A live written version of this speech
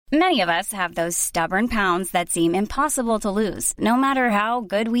Many of us have those stubborn pounds that seem impossible to lose, no matter how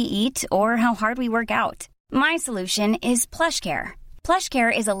good we eat or how hard we work out. My solution is PlushCare.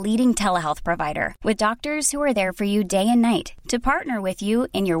 PlushCare is a leading telehealth provider with doctors who are there for you day and night to partner with you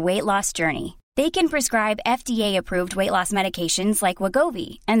in your weight loss journey. They can prescribe FDA-approved weight loss medications like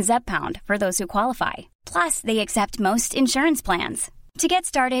Wegovy and Zepbound for those who qualify. Plus, they accept most insurance plans. To get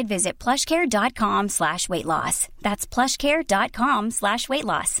started, visit plushcare.com/weightloss. That's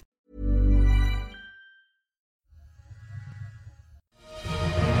plushcare.com/weightloss.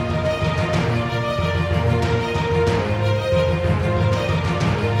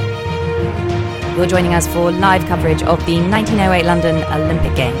 You're joining us for live coverage of the 1908 London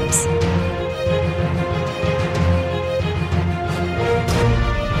Olympic Games.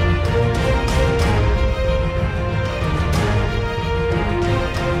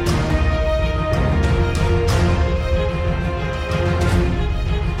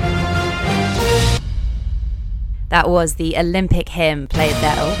 That was the Olympic hymn played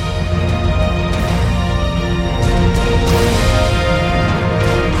there.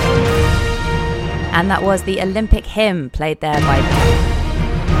 And that was the Olympic hymn played there by...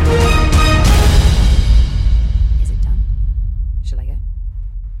 Is it done? Shall I go?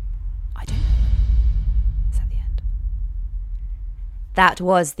 I don't know. Is that the end? That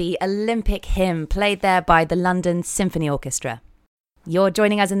was the Olympic hymn played there by the London Symphony Orchestra. You're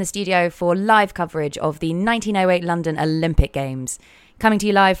joining us in the studio for live coverage of the 1908 London Olympic Games, coming to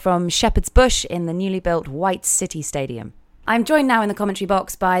you live from Shepherd's Bush in the newly built White City Stadium. I'm joined now in the commentary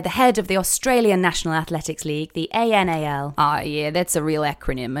box by the head of the Australian National Athletics League, the ANAL. Yeah, that's a real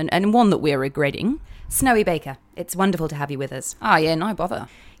acronym, and one that we're regretting. Snowy Baker, it's wonderful to have you with us. Yeah, no bother.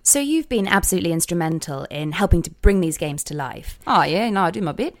 So you've been absolutely instrumental in helping to bring these games to life. Yeah, no, I do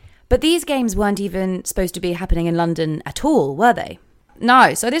my bit. But these games weren't even supposed to be happening in London at all, were they?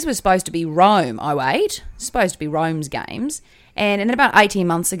 No, so this was supposed to be Rome 08, supposed to be Rome's games, and then about 18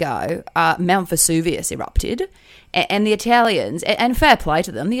 months ago, Mount Vesuvius erupted, and the Italians, and fair play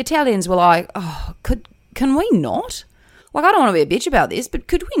to them, the Italians were like, can we not? Like, I don't want to be a bitch about this, but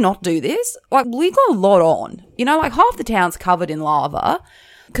could we not do this? Like, we got a lot on, like half the town's covered in lava,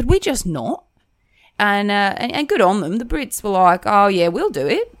 could we just not? And good on them, the Brits were like, oh yeah, we'll do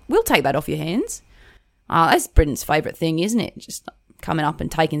it, we'll take that off your hands. That's Britain's favourite thing, isn't it? Just coming up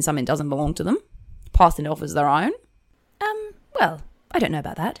and taking something that doesn't belong to them, passing it off as their own. Well, I don't know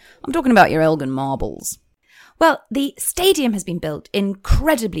about that. I'm talking about your Elgin marbles. Well, the stadium has been built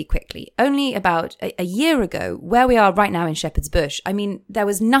incredibly quickly. Only about a year ago, where we are right now in Shepherd's Bush, I mean, there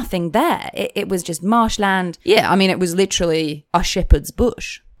was nothing there. It was just marshland. Yeah, I mean, it was literally a shepherd's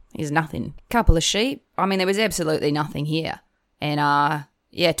bush. There's nothing. Couple of sheep. I mean, there was absolutely nothing here. And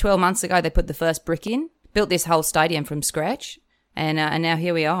 12 months ago, they put the first brick in, built this whole stadium from scratch. And now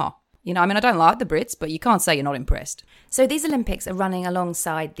here we are. I don't like the Brits, but you can't say you're not impressed. So these Olympics are running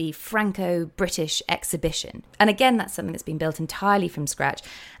alongside the Franco-British exhibition. And again, that's something that's been built entirely from scratch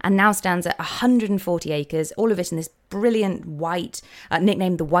and now stands at 140 acres, all of it in this brilliant white,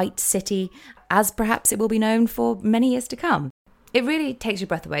 nicknamed the White City, as perhaps it will be known for many years to come. It really takes your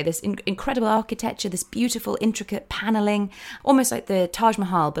breath away, this incredible architecture, this beautiful, intricate panelling, almost like the Taj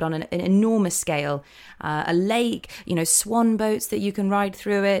Mahal, but on an enormous scale. A lake, swan boats that you can ride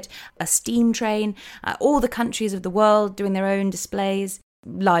through it, a steam train, all the countries of the world doing their own displays,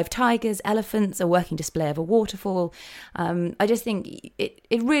 live tigers, elephants, a working display of a waterfall. I just think it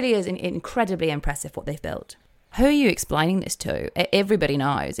really is incredibly impressive what they've built. Who are you explaining this to? Everybody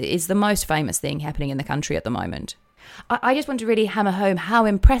knows. It's the most famous thing happening in the country at the moment. I just want to really hammer home how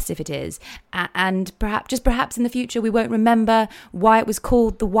impressive it is, and perhaps in the future we won't remember why it was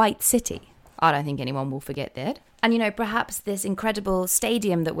called the White City. I don't think anyone will forget that. And, perhaps this incredible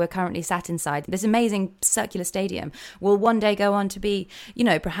stadium that we're currently sat inside, this amazing circular stadium, will one day go on to be,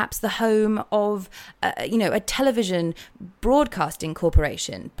 perhaps the home of, a television broadcasting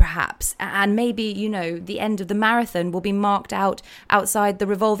corporation, perhaps. And maybe, the end of the marathon will be marked out outside the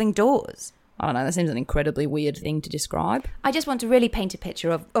revolving doors. I don't know, that seems an incredibly weird thing to describe. I just want to really paint a picture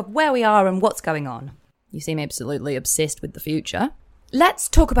of where we are and what's going on. You seem absolutely obsessed with the future. Let's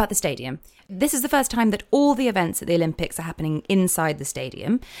talk about the stadium. This is the first time that all the events at the Olympics are happening inside the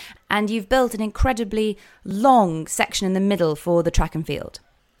stadium, and you've built an incredibly long section in the middle for the track and field.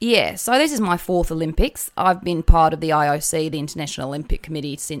 Yeah, so this is my fourth Olympics. I've been part of the IOC, the International Olympic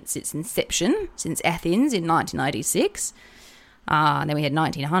Committee, since its inception, since Athens in 1986. Then we had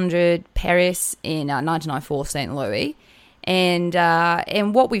 1900, Paris in 1994, St. Louis.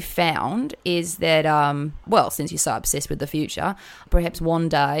 And what we've found is that, since you're so obsessed with the future, perhaps one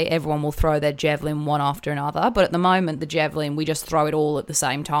day everyone will throw their javelin one after another. But at the moment, the javelin, we just throw it all at the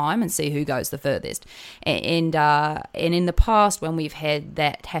same time and see who goes the furthest. And in the past, when we've had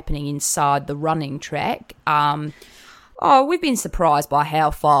that happening inside the running track, we've been surprised by how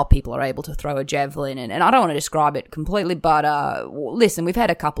far people are able to throw a javelin. And I don't want to describe it completely, but listen, we've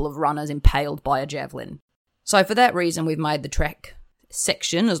had a couple of runners impaled by a javelin. So for that reason, we've made the track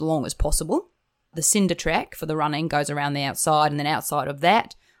section as long as possible. The cinder track for the running goes around the outside, and then outside of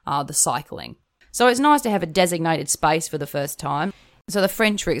that, the cycling. So it's nice to have a designated space for the first time. So the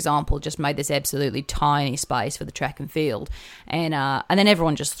French, for example, just made this absolutely tiny space for the track and field, and then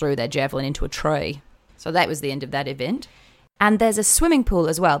everyone just threw their javelin into a tree. So that was the end of that event. And there's a swimming pool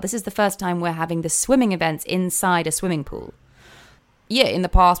as well. This is the first time we're having the swimming events inside a swimming pool. Yeah, in the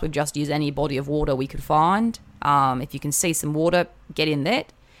past, we've just used any body of water we could find. If you can see some water, get in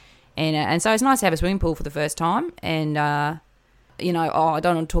that. And so it's nice to have a swimming pool for the first time. And, I don't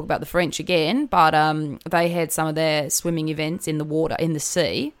want to talk about the French again, but they had some of their swimming events in the water, in the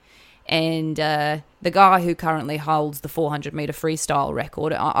sea. And the guy who currently holds the 400-metre freestyle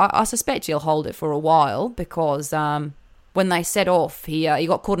record, I suspect he'll hold it for a while because when they set off, he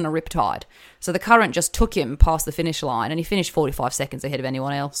got caught in a riptide. So the current just took him past the finish line, and he finished 45 seconds ahead of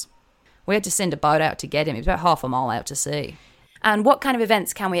anyone else. We had to send a boat out to get him. It was about half a mile out to sea. And what kind of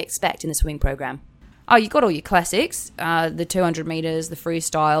events can we expect in the swimming program? Oh, you got all your classics, the 200 metres, the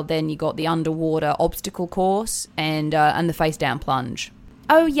freestyle, then you got the underwater obstacle course, and the face-down plunge.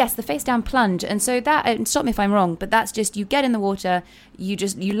 Oh, yes, the face-down plunge. And so that, and stop me if I'm wrong, but that's just you get in the water, you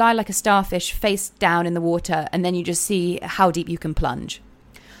lie like a starfish face down in the water, and then you just see how deep you can plunge.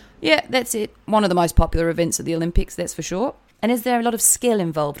 Yeah, that's it. One of the most popular events at the Olympics, that's for sure. And is there a lot of skill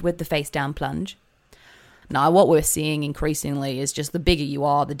involved with the face-down plunge? No, what we're seeing increasingly is just the bigger you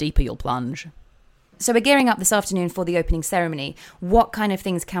are, the deeper you'll plunge. So we're gearing up this afternoon for the opening ceremony. What kind of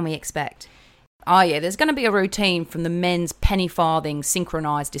things can we expect? Oh yeah, there's going to be a routine from the men's penny farthing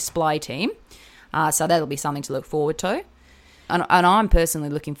synchronised display team. So that'll be something to look forward to. And I'm personally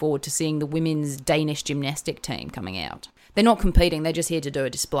looking forward to seeing the women's Danish gymnastic team coming out. They're not competing, they're just here to do a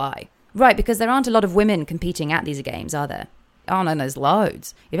display. Right, because there aren't a lot of women competing at these games, are there? Oh no, there's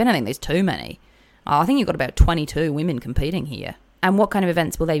loads. If anything, there's too many. I think you've got about 22 women competing here. And what kind of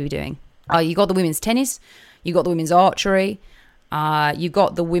events will they be doing? You got the women's tennis, you got the women's archery, you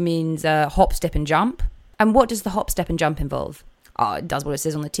got the women's hop, step and jump. And what does the hop, step and jump involve? It does what it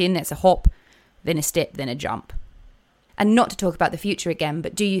says on the tin. That's a hop, then a step, then a jump. And not to talk about the future again,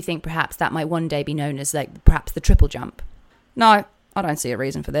 but do you think perhaps that might one day be known as perhaps the triple jump? No, I don't see a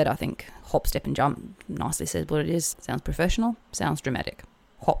reason for that. I think hop, step and jump nicely says what it is. Sounds professional, sounds dramatic.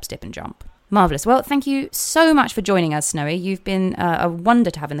 Hop, step and jump. Marvellous. Well, thank you so much for joining us, Snowy. You've been a wonder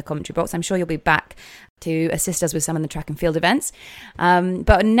to have in the commentary box. I'm sure you'll be back to assist us with some of the track and field events.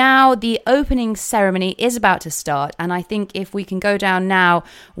 But now the opening ceremony is about to start, and I think if we can go down now,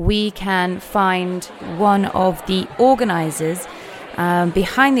 we can find one of the organisers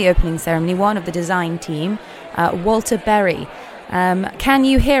behind the opening ceremony, one of the design team, Walter Berry. Can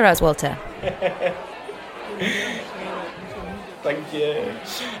you hear us, Walter? Thank you.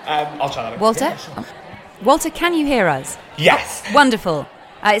 I'll try that. Walter? Yeah. Walter, can you hear us? Yes. Oh, wonderful.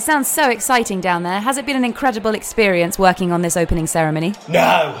 It sounds so exciting down there. Has it been an incredible experience working on this opening ceremony?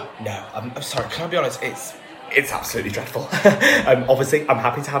 No. I'm sorry, can I be honest? It's absolutely dreadful. Obviously, I'm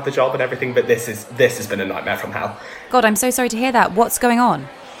happy to have the job and everything, but this has been a nightmare from hell. God, I'm so sorry to hear that. What's going on?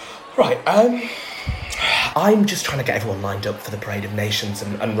 Right, I'm just trying to get everyone lined up for the Parade of Nations,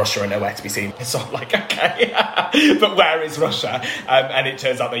 and Russia are nowhere to be seen. So I'm like, okay, but where is Russia? And it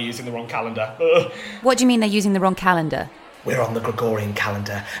turns out they're using the wrong calendar. Ugh. What do you mean they're using the wrong calendar? We're on the Gregorian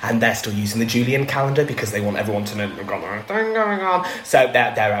calendar, and they're still using the Julian calendar because they want everyone to know they've got their thing going on. So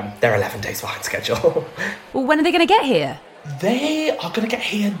they're 11 days behind schedule. Well, when are they going to get here? They are going to get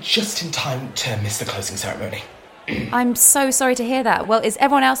here just in time to miss the closing ceremony. I'm so sorry to hear that. Well, is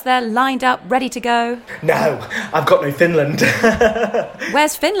everyone else there lined up, ready to go? No, I've got no Finland.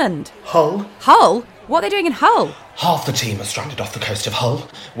 Where's Finland? Hull. Hull? What are they doing in Hull? Half the team are stranded off the coast of Hull,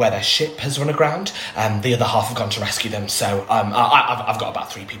 where their ship has run aground. The other half have gone to rescue them, so I've got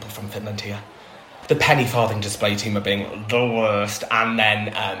about 3 people from Finland here. The penny farthing display team are being the worst, and then,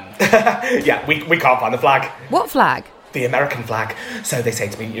 yeah, we can't find the flag. What flag? The American flag. So they say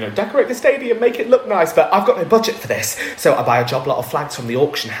to me, decorate the stadium, make it look nice, but I've got no budget for this. So I buy a job lot of flags from the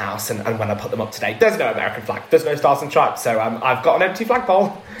auction house, and when I put them up today, there's no American flag, there's no stars and stripes, so I've got an empty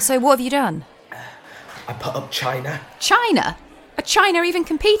flagpole. So what have you done? I put up China. China? Are China even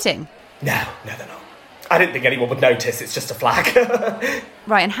competing? No, they're not. I didn't think anyone would notice, it's just a flag.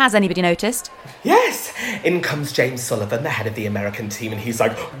 Right, and has anybody noticed? Yes! In comes James Sullivan, the head of the American team, and he's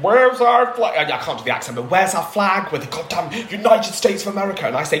like, where's our flag? I can't do the accent, but where's our flag with the goddamn United States of America?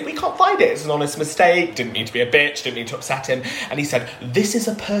 And I say, we can't find it, it's an honest mistake, didn't mean to be a bitch, didn't mean to upset him. And he said, this is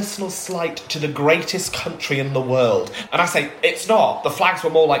a personal slight to the greatest country in the world. And I say, it's not. The flags were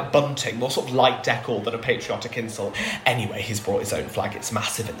more like bunting, more sort of light decor than a patriotic insult. Anyway, he's brought his own flag, it's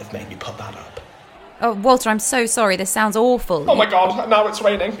massive, and they've made me put that up. Oh, Walter, I'm so sorry. This sounds awful. Oh my God, now it's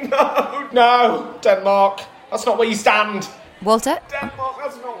raining. No, Denmark. That's not where you stand. Walter? Denmark,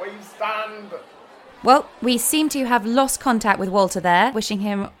 that's not where you stand. Well, we seem to have lost contact with Walter there, wishing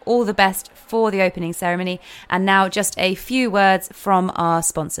him all the best for the opening ceremony. And now just a few words from our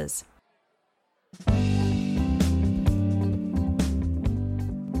sponsors.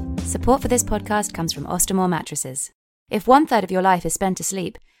 Support for this podcast comes from Ostamore Mattresses. If 1/3 of your life is spent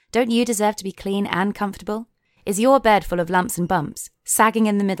asleep, don't you deserve to be clean and comfortable? Is your bed full of lumps and bumps, sagging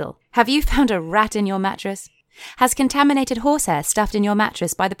in the middle? Have you found a rat in your mattress? Has contaminated horsehair stuffed in your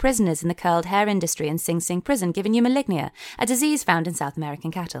mattress by the prisoners in the curled hair industry in Sing Sing prison given you malignia, a disease found in South American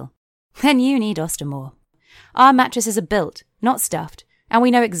cattle? Then you need Ostamore. Our mattresses are built, not stuffed, and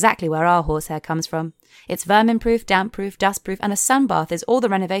we know exactly where our horsehair comes from. It's vermin-proof, damp-proof, dust-proof, and a sun bath is all the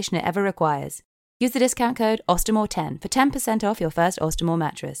renovation it ever requires. Use the discount code OSTAMORE10 for 10% off your first Ostamore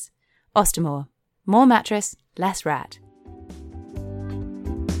mattress. Ostamore. More mattress, less rat.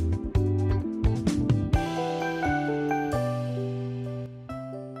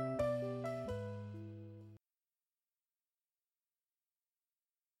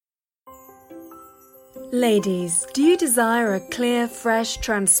 Ladies, do you desire a clear, fresh,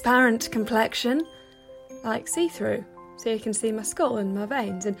 transparent complexion? Like see-through, so you can see my skull and my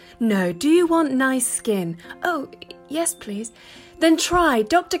veins. And no, do you want nice skin? Oh, yes please. Then try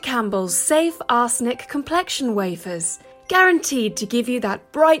Dr. Campbell's Safe Arsenic Complexion Wafers. Guaranteed to give you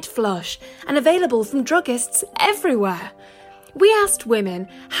that bright flush and available from druggists everywhere. We asked women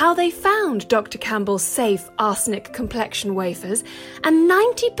how they found Dr. Campbell's Safe Arsenic Complexion Wafers, and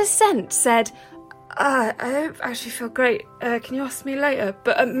 90% said, I don't actually feel great. Can you ask me later?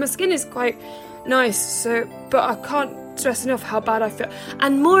 But my skin is quite nice, but I can't stress enough how bad I feel.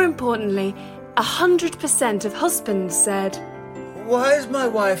 And more importantly, 100% of husbands said, why is my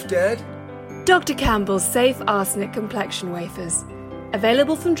wife dead? Dr. Campbell's Safe Arsenic Complexion Wafers.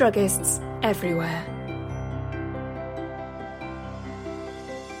 Available from druggists everywhere.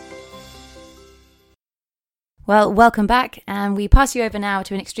 Well, welcome back, and we pass you over now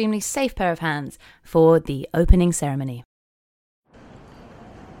to an extremely safe pair of hands for the opening ceremony.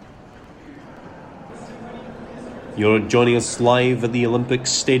 You're joining us live at the Olympic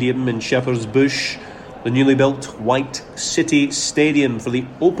Stadium in Shepherd's Bush, the newly built White City Stadium, for the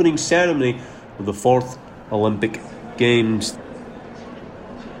opening ceremony of the 4th Olympic Games.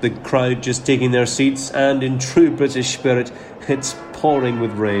 The crowd just taking their seats, and in true British spirit, it's pouring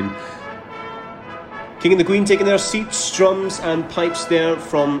with rain. King and the Queen taking their seats, drums and pipes there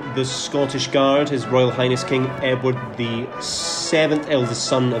from the Scottish Guard. His Royal Highness King Edward the 7th, eldest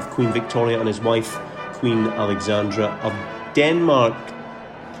son of Queen Victoria, and his wife Queen Alexandra of Denmark.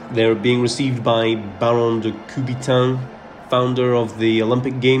 They're being received by Baron de Coubertin, founder of the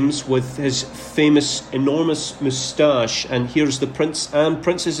Olympic Games, with his famous enormous moustache. And here's the Prince and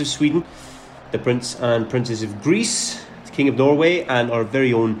Princess of Sweden, the Prince and Princess of Greece, the King of Norway, and our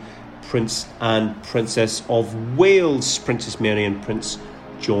very own Prince and Princess of Wales, Princess Mary and Prince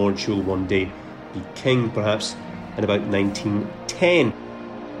George, who will one day be king, perhaps in about 1910.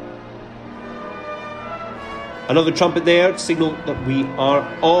 Another trumpet there to signal that we are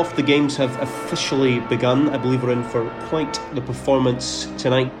off. The games have officially begun. I believe we're in for quite the performance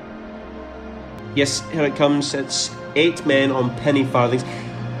tonight. Yes, here it comes. It's 8 men on penny farthings.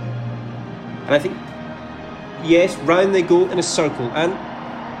 And I think, yes, round they go in a circle. And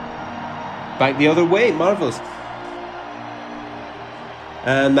back the other way. Marvellous.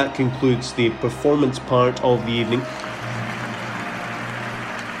 And that concludes the performance part of the evening.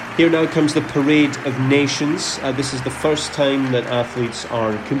 Here now comes the Parade of Nations. This is the first time that athletes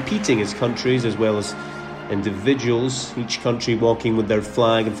are competing as countries as well as individuals, each country walking with their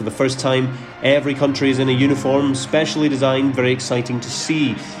flag, and for the first time every country is in a uniform, specially designed, very exciting to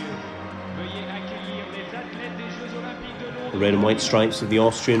see. The red and white stripes of the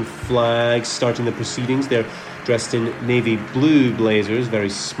Austrian flag starting the proceedings. They're dressed in navy blue blazers, very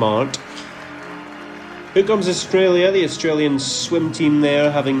smart. Here comes Australia, the Australian swim team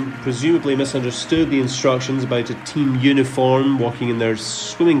there, having presumably misunderstood the instructions about a team uniform, walking in their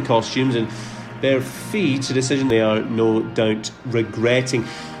swimming costumes and bare feet, a decision they are no doubt regretting.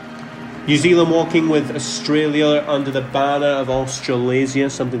 New Zealand walking with Australia under the banner of Australasia,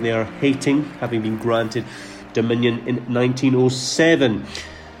 something they are hating, having been granted dominion in 1907.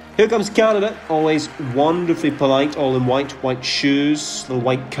 Here comes Canada, always wonderfully polite, all in white shoes, little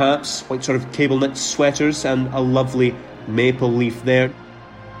white caps, white sort of cable knit sweaters, and a lovely maple leaf there.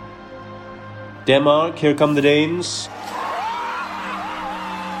 Denmark, here come the Danes.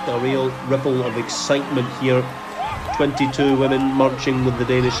 A real ripple of excitement here. 22 women marching with the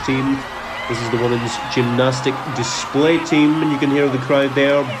Danish team. This is the women's gymnastic display team, and you can hear the crowd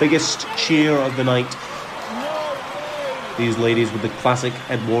there. Biggest cheer of the night. These ladies with the classic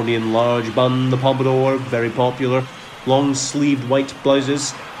Edwardian large bun, the pompadour, very popular, long-sleeved white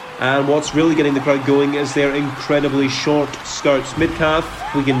blouses. And what's really getting the crowd going is their incredibly short skirts.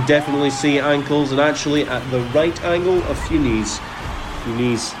 Mid-calf, we can definitely see ankles, and actually at the right angle, a few knees.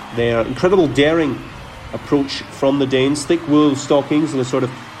 There. Incredible daring approach from the Danes. Thick wool stockings in a sort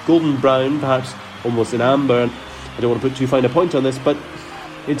of golden brown, perhaps almost an amber. And I don't want to put too fine a point on this, but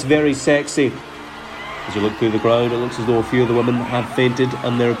it's very sexy. As you look through the crowd, it looks as though a few of the women have fainted,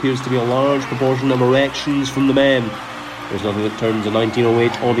 and there appears to be a large proportion of erections from the men. There's nothing that turns a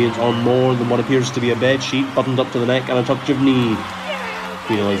 1908 audience on more than what appears to be a bedsheet buttoned up to the neck and a touch of knee.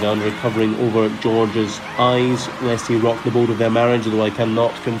 Queen Alexandra covering over George's eyes lest he rock the boat of their marriage, although I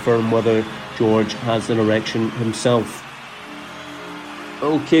cannot confirm whether George has an erection himself.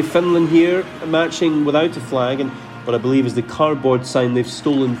 Okay, Finland here, matching without a flag, and what I believe is the cardboard sign they've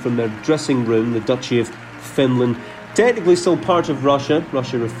stolen from their dressing room, the Duchy of Finland. Technically still part of Russia,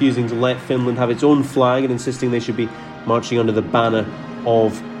 Russia refusing to let Finland have its own flag and insisting they should be marching under the banner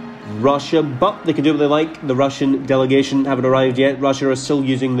of Russia, but they can do what they like. The Russian delegation haven't arrived yet. Russia are still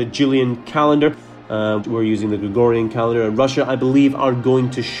using the Julian calendar. We're using the Gregorian calendar, and Russia, I believe, are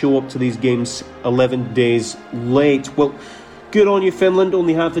going to show up to these games 11 days late. Well, good on you, Finland.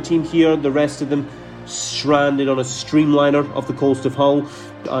 Only half the team here, the rest of them stranded on a streamliner off the coast of Hull.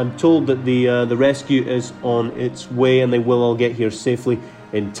 I'm told that the rescue is on its way, and they will all get here safely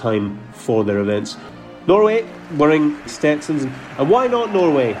in time for their events. Norway wearing Stetsons, and why not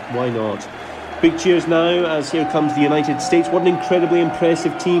Norway? Why not? Big cheers now as here comes the United States. What an incredibly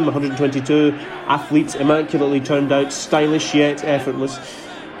impressive team, 122 athletes, immaculately turned out, stylish yet effortless.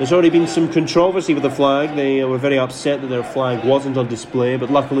 There's already been some controversy with the flag. They were very upset that their flag wasn't on display,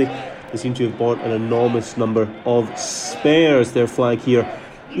 but luckily they seem to have bought an enormous number of spares. Their flag here,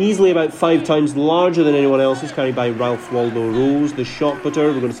 easily about 5 times larger than anyone else's, carried by Ralph Waldo Rose, the shot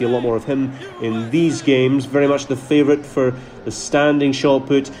putter. We're going to see a lot more of him in these games. Very much the favourite for the standing shot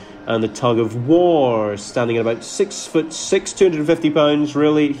put and the tug of war, standing at about 6'6", 250 pounds.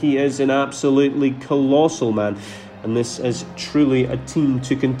 Really, he is an absolutely colossal man, and this is truly a team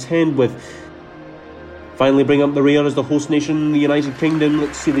to contend with. Finally, bring up the rear as the host nation, the United Kingdom.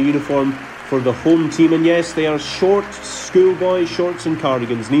 Let's see the uniform for the home team, and yes, they are short schoolboy shorts and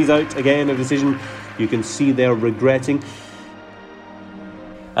cardigans. Knees out, again a decision you can see they're regretting.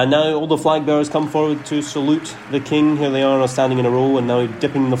 And now all the flag bearers come forward to salute the king. Here they are standing in a row and now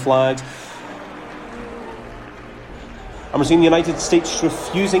dipping the flags. And we're seeing the United States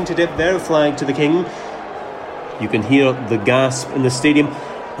refusing to dip their flag to the king. You can hear the gasp in the stadium.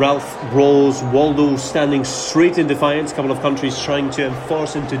 Ralph Rose Waldo standing straight in defiance. A couple of countries trying to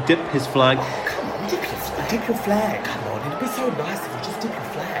enforce him to dip his flag. Oh, come on, dip your flag. Come on, it'd be so nice if you just dip your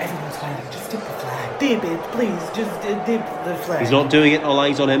flag. Everyone's like, just dip the flag. Dip it, please, just dip the flag. He's not doing it, all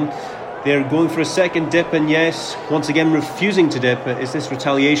eyes on him. They're going for a second dip, and yes, once again refusing to dip. Is this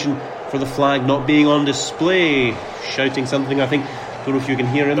retaliation for the flag not being on display? Shouting something, I think. Don't know if you can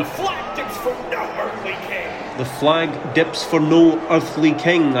hear him. The flag dips for no earthly king. The flag dips for no earthly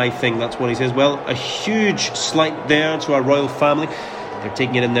king, I think that's what he says. Well, a huge slight there to our royal family. They're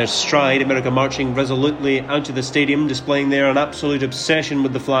taking it in their stride. America marching resolutely out of the stadium, displaying there an absolute obsession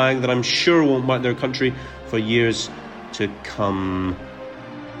with the flag that I'm sure won't mark their country for years to come.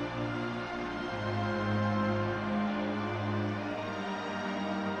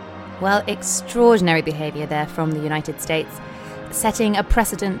 Well, extraordinary behaviour there from the United States, setting a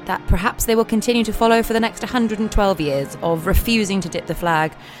precedent that perhaps they will continue to follow for the next 112 years of refusing to dip the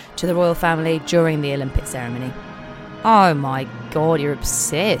flag to the royal family during the Olympic ceremony. Oh my God, you're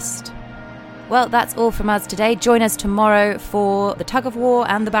obsessed. Well, that's all from us today. Join us tomorrow for the tug of war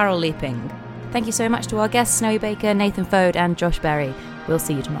and the barrel leaping. Thank you so much to our guests, Snowy Baker, Nathan Fode and Josh Berry. We'll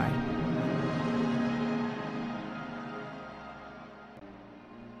see you tomorrow.